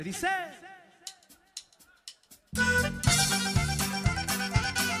Dice.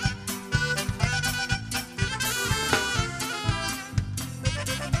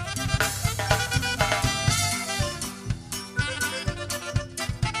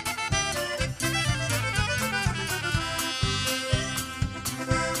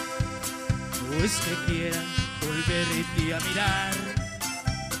 No es que quiera volverte a mirar,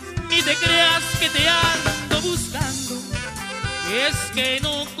 ni te creas que te ando buscando. Es que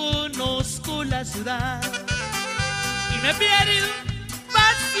no conozco la ciudad y me pierdo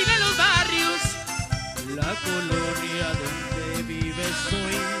fácil en los barrios. La colonia donde vives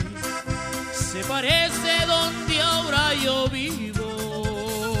hoy se parece donde ahora yo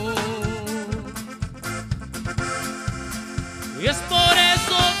vivo. Y es por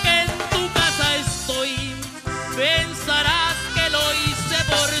eso que en tu casa estoy. Pensarás que lo hice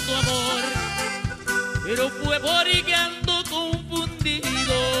por tu amor, pero fue porque ando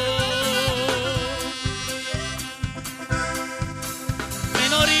confundido. Me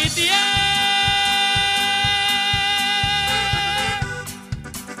norteé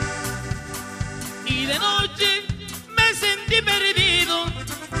y de noche me sentí perdido.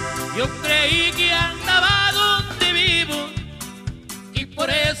 Yo creí que andaba donde vivo y por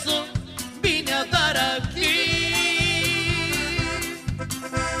eso vine a estar aquí.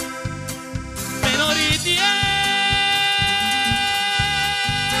 Me norteé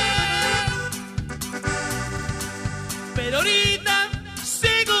pero ahorita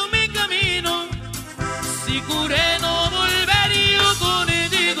sigo mi camino. Si juré no volver yo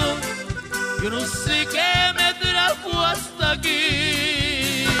contigo, yo no sé qué me trajo hasta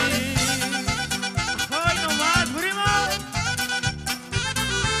aquí. ¡Hoy no más, primo!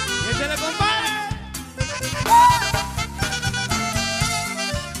 ¡Échale, compadre!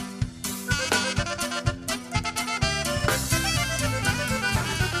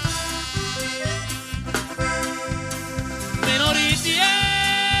 Me norteé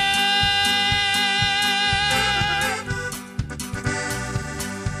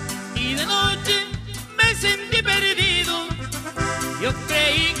y de noche me sentí perdido. Yo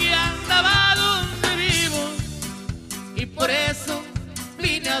creí que andaba donde vivo y por eso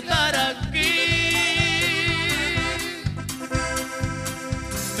vine a estar aquí.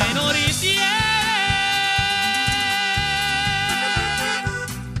 Me norteé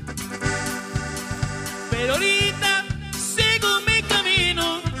pero ahorita sigo mi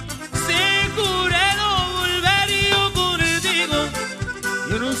camino. Seguré no volver yo contigo.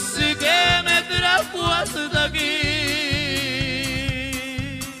 Yo no sé qué me trajo hasta aquí.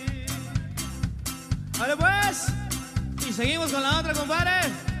 Vale, pues. Y seguimos con la otra,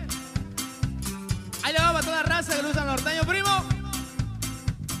 compadre. Ahí le va para toda la raza que le usa el norteño, primo.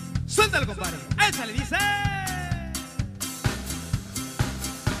 Suéltalo, compadre. Échale, dice.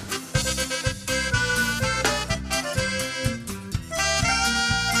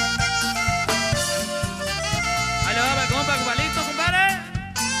 Ahí le va para el compa, compadrito, compadre.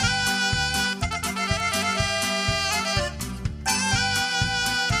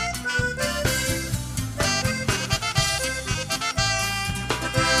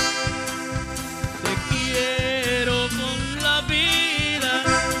 Te quiero con la vida,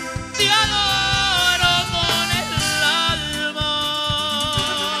 te adoro con el alma.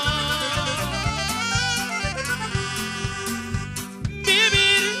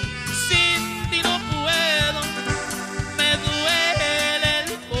 Vivir sin ti no puedo, me duele el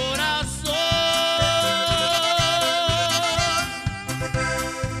corazón.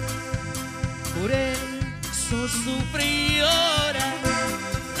 Por eso sufrí ahora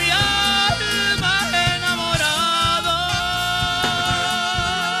mi alma enamorada.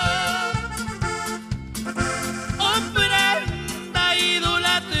 Ofrenda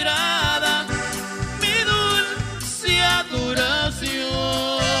idolatrada, mi dulce adoración.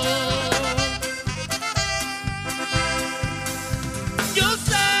 Yo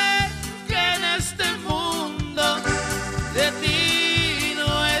sé que en este mundo de ti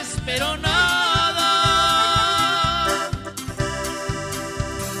no espero nada.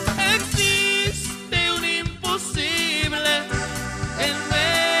 Existe un imposible en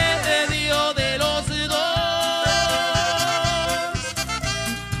medio de los dos.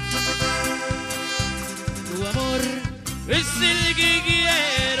 Tu amor es el que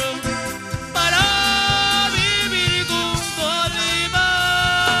quiero para vivir conforme.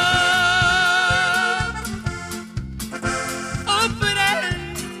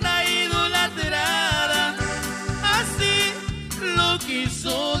 Ofrenda idolatrada, así lo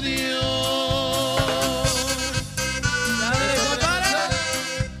quiso Dios. Dale, compadre.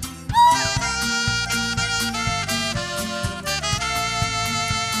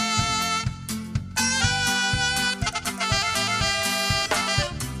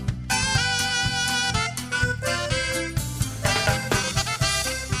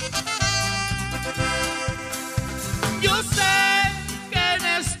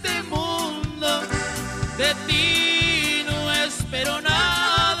 de ti no espero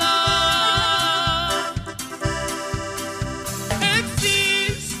nada.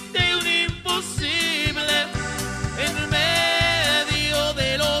 Existe un imposible en medio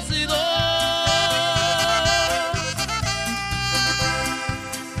de los dos.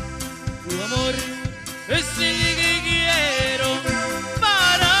 Tu amor es el que quiero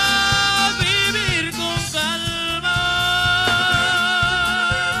para vivir con calma.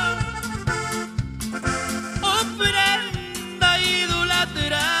 Ofrenda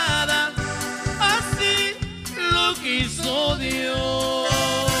idolatrada, así lo quiso Dios.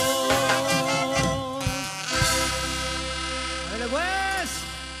 Dale pues.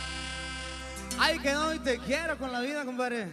 Ay, que no, y te quiero con la vida, compadre.